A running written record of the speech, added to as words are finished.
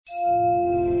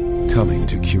Coming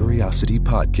to Curiosity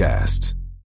Podcast.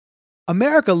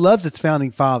 America loves its founding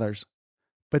fathers,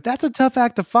 but that's a tough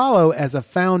act to follow as a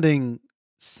founding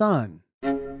son.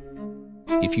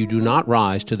 If you do not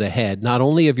rise to the head not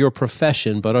only of your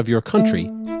profession but of your country,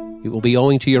 it will be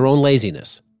owing to your own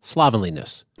laziness,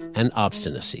 slovenliness, and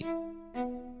obstinacy.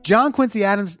 John Quincy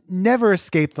Adams never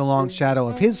escaped the long shadow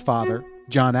of his father,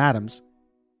 John Adams.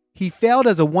 He failed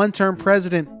as a one-term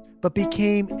president, but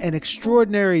became an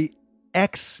extraordinary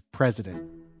ex-president.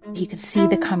 He could see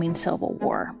the coming Civil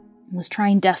War and was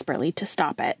trying desperately to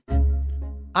stop it.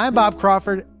 I'm Bob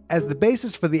Crawford. As the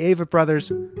basis for the Avett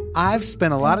Brothers, I've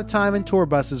spent a lot of time in tour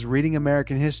buses reading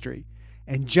American history,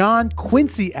 and John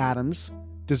Quincy Adams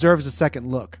deserves a second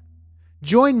look.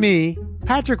 Join me,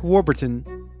 Patrick Warburton,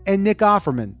 and Nick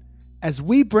Offerman as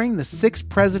we bring the sixth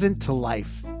president to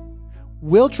life.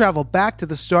 We'll travel back to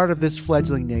the start of this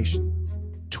fledgling nation,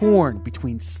 torn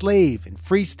between slave and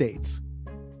free states,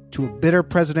 to a bitter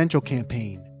presidential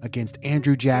campaign against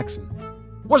Andrew Jackson.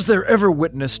 Was there ever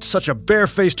witnessed such a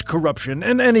barefaced corruption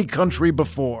in any country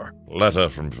before? Letter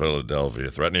from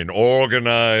Philadelphia threatening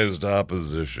organized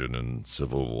opposition and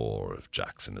civil war if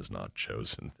Jackson is not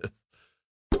chosen.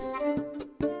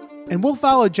 And we'll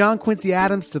follow John Quincy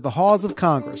Adams to the halls of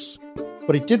Congress.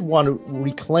 But he did want to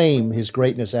reclaim his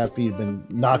greatness after he'd been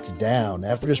knocked down,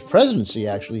 after his presidency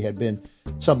actually had been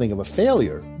something of a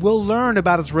failure. We'll learn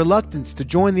about his reluctance to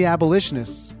join the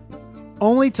abolitionists,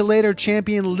 only to later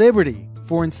champion liberty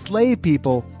for enslaved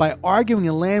people by arguing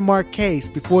a landmark case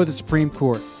before the Supreme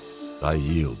Court. I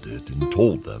yielded and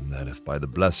told them that if by the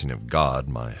blessing of God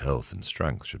my health and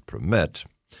strength should permit,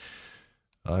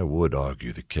 I would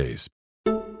argue the case.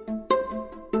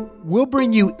 We'll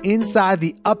bring you inside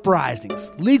the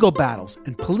uprisings, legal battles,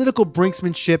 and political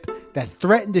brinksmanship that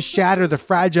threatened to shatter the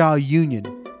fragile Union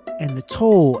and the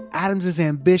toll Adams's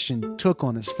ambition took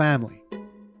on his family.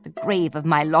 The grave of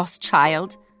my lost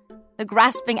child. The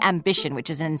grasping ambition which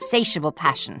is an insatiable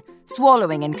passion,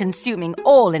 swallowing and consuming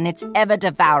all in its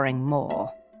ever-devouring maw.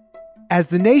 As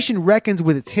the nation reckons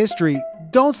with its history,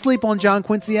 don't sleep on John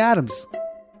Quincy Adams.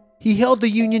 He held the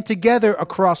Union together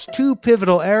across two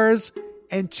pivotal eras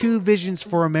and two visions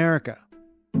for America.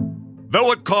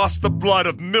 Though it cost the blood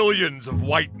of millions of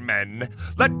white men,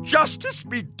 let justice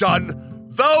be done,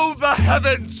 though the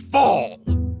heavens fall.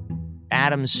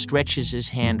 Adams stretches his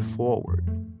hand forward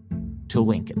to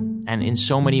Lincoln, and in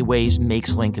so many ways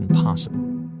makes Lincoln possible.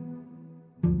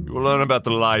 You will learn about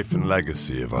the life and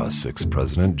legacy of our sixth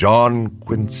president, John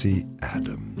Quincy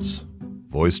Adams,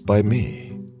 voiced by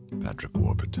me, Patrick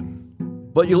Warburton.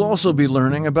 But you'll also be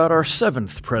learning about our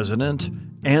seventh president,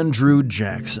 Andrew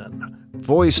Jackson,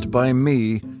 voiced by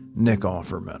me, Nick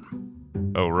Offerman.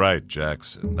 Oh, right,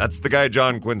 Jackson. That's the guy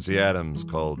John Quincy Adams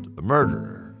called a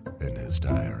murderer in his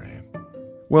diary.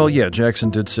 Well, yeah,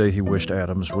 Jackson did say he wished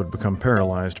Adams would become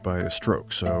paralyzed by a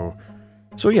stroke, so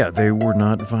yeah, they were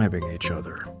not vibing each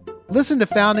other. Listen to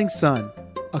Founding Son,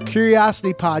 a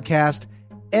Curiosity podcast,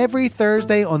 every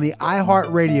Thursday on the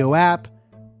iHeartRadio app,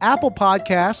 Apple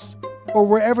Podcasts, or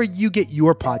wherever you get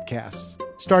your podcasts,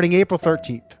 starting April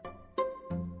 13th.